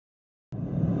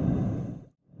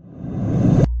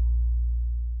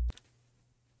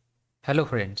Hello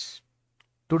friends,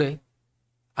 today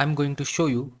I'm going to show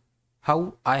you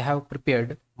how I have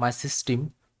prepared my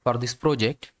system for this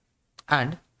project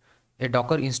and a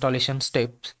Docker installation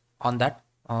steps on that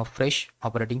fresh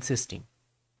operating system.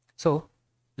 So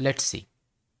let's see.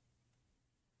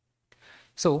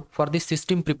 So for this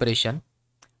system preparation,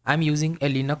 I'm using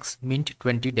a Linux Mint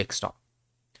 20 desktop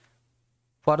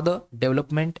for the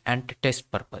development and test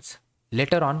purpose.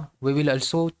 Later on, we will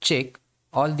also check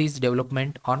all these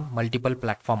development on multiple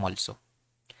platform also.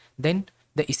 Then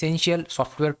the essential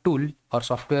software tool or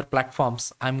software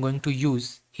platforms I'm going to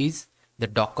use is the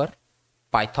Docker,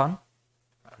 Python,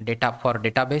 data for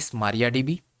database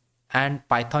MariaDB, and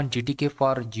Python GTK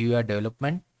for GUI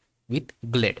development with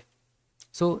Glade.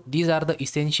 So these are the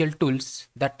essential tools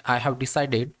that I have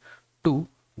decided to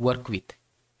work with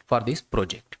for this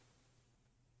project.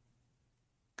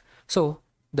 So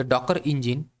the Docker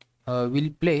engine will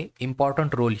play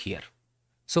important role here.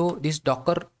 So this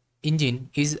Docker engine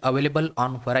is available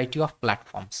on variety of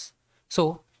platforms.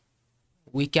 So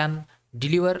we can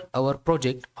deliver our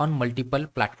project on multiple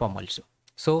platform also.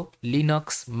 So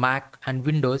Linux, Mac and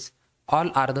Windows all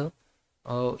are the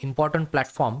important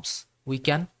platforms we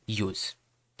can use.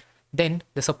 Then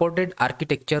the supported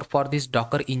architecture for this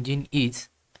Docker engine is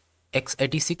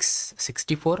x86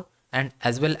 64 and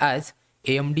as well as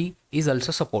AMD is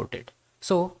also supported.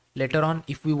 So later on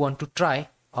if we want to try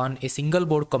on a single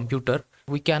board computer,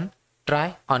 we can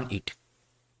try on it.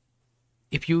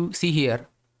 If you see here,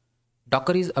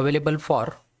 Docker is available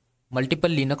for multiple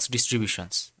Linux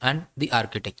distributions and the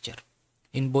architecture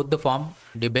in both the form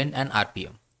Debian and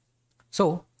RPM.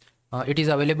 So it is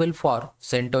available for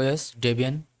CentOS,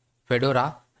 Debian,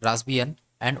 Fedora, Raspbian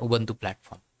and Ubuntu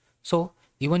platform. So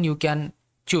even you can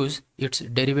choose its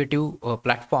derivative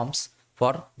platforms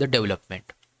for the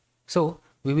development. So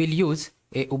we will use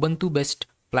a Ubuntu based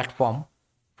platform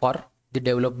for the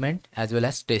development as well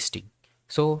as testing.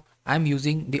 So I'm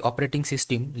using the operating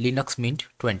system Linux Mint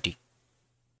 20.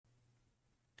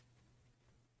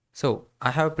 So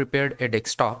I have prepared a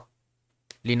desktop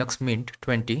Linux Mint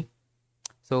 20.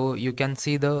 So you can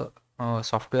see the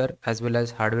software as well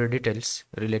as hardware details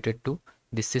related to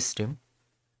this system.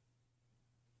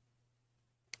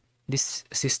 This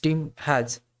system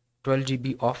has 12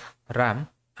 GB of RAM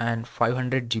and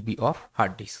 500 GB of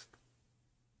hard disk.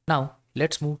 Now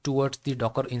let's move towards the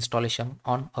Docker installation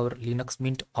on our Linux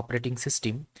Mint operating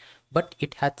system, but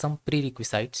it had some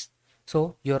prerequisites.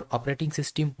 So your operating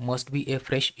system must be a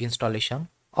fresh installation,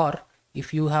 or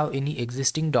if you have any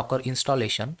existing Docker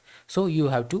installation, so you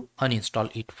have to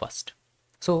uninstall it first.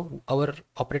 So our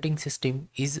operating system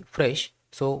is fresh,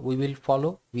 so we will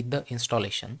follow with the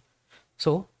installation.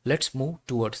 So let's move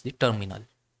towards the terminal.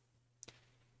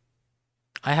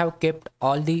 I have kept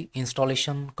all the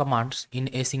installation commands in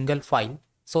a single file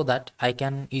so that I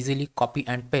can easily copy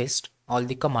and paste all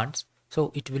the commands,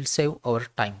 so it will save our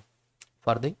time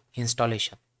for the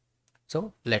installation.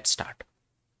 So let's start.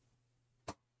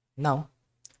 Now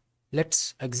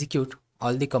let's execute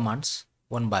all the commands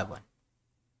one by one.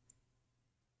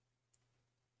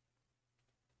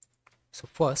 So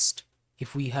first,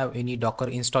 if we have any Docker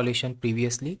installation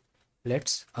previously,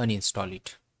 let's uninstall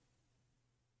it.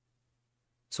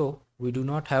 So we do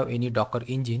not have any Docker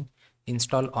engine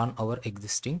installed on our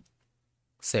existing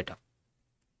setup.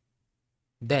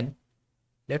 Then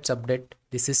let's update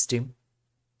the system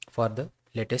for the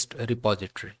latest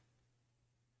repository.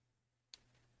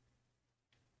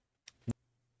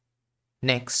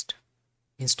 Next,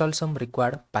 install some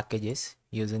required packages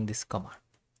using this command.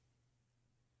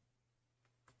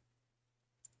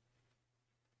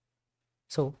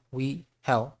 So we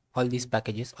have all these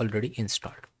packages already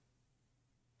installed.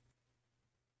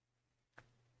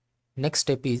 Next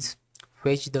step is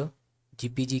fetch the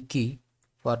GPG key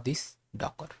for this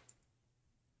Docker.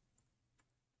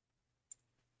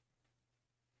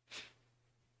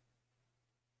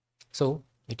 So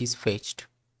it is fetched.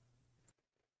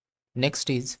 Next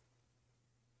is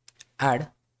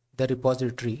add the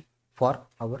repository for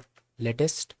our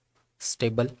latest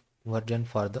stable version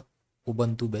for the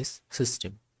Ubuntu based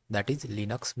system, that is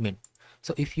Linux Mint.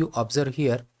 So if you observe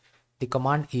here, the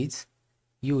command is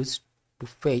used to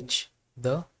fetch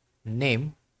the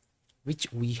name which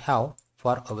we have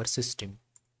for our system.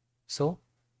 So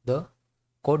the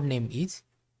code name is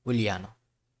V.1.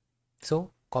 So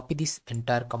copy this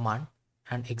entire command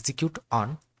and execute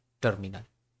on terminal.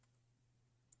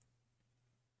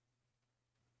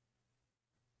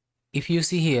 If you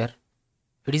see here,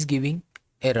 it is giving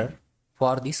error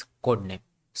for this code name.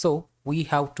 So we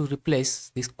have to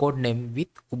replace this code name with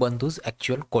Ubuntu's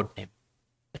actual code name.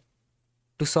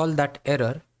 To solve that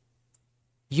error,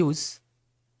 use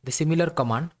the similar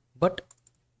command but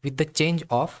with the change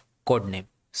of code name.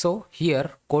 So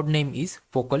here code name is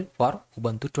focal for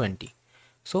Ubuntu 20.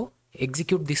 So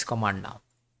execute this command now.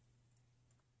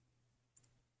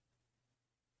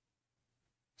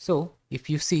 So if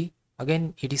you see,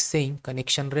 again it is saying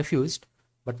connection refused,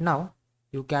 but now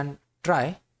you can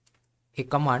try a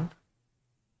command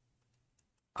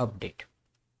update.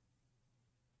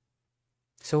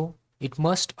 So it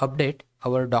must update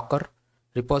our Docker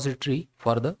repository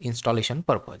for the installation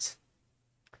purpose.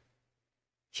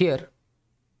 Here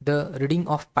the reading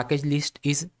of package list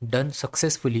is done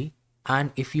successfully,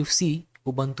 and if you see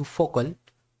Ubuntu focal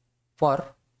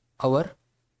for our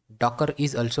Docker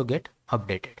is also get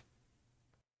updated.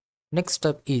 Next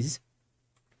step is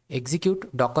execute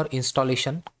Docker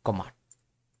installation command.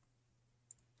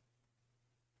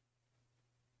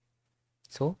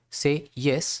 So say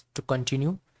yes to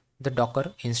continue the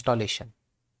Docker installation.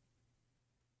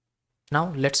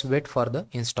 Now let's wait for the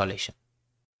installation.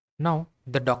 Now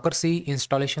the Docker C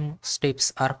installation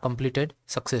steps are completed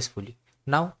successfully.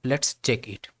 Now let's check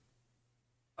it.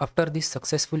 After this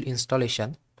successful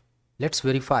installation, let's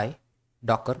verify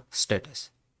Docker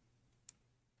status.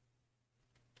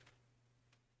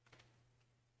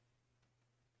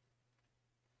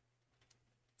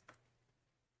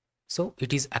 So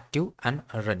it is active and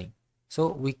running. So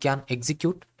we can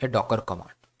execute a Docker command.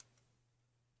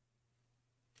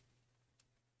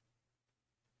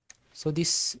 So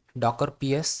this Docker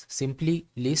PS simply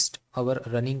lists our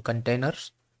running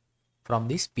containers from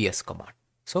this PS command.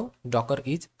 So Docker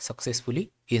is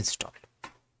successfully installed.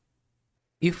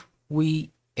 If we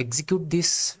execute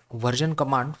this version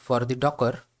command for the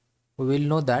Docker, we will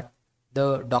know that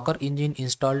the Docker engine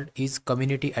installed is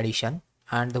community edition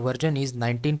and the version is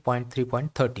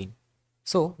 19.3.13.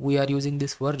 So we are using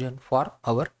this version for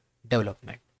our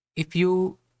development. If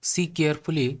you see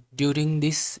carefully, during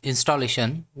this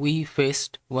installation we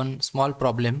faced one small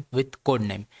problem with code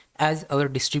name, as our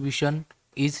distribution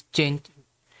is changed.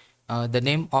 The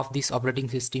name of this operating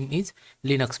system is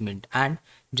Linux Mint, and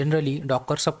generally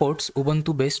Docker supports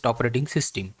Ubuntu based operating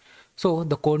system. So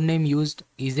the code name used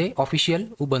is a official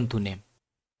Ubuntu name.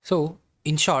 So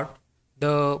in short,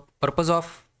 the purpose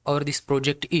of this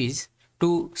project is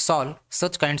to solve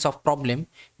such kinds of problem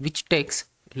which takes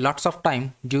lots of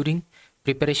time during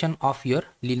preparation of your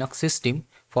Linux system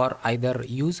for either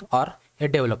use or a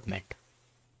development.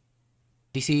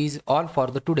 This is all for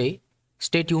the today.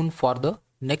 Stay tuned for the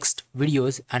next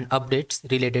videos and updates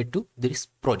related to this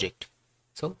project.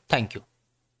 So thank you.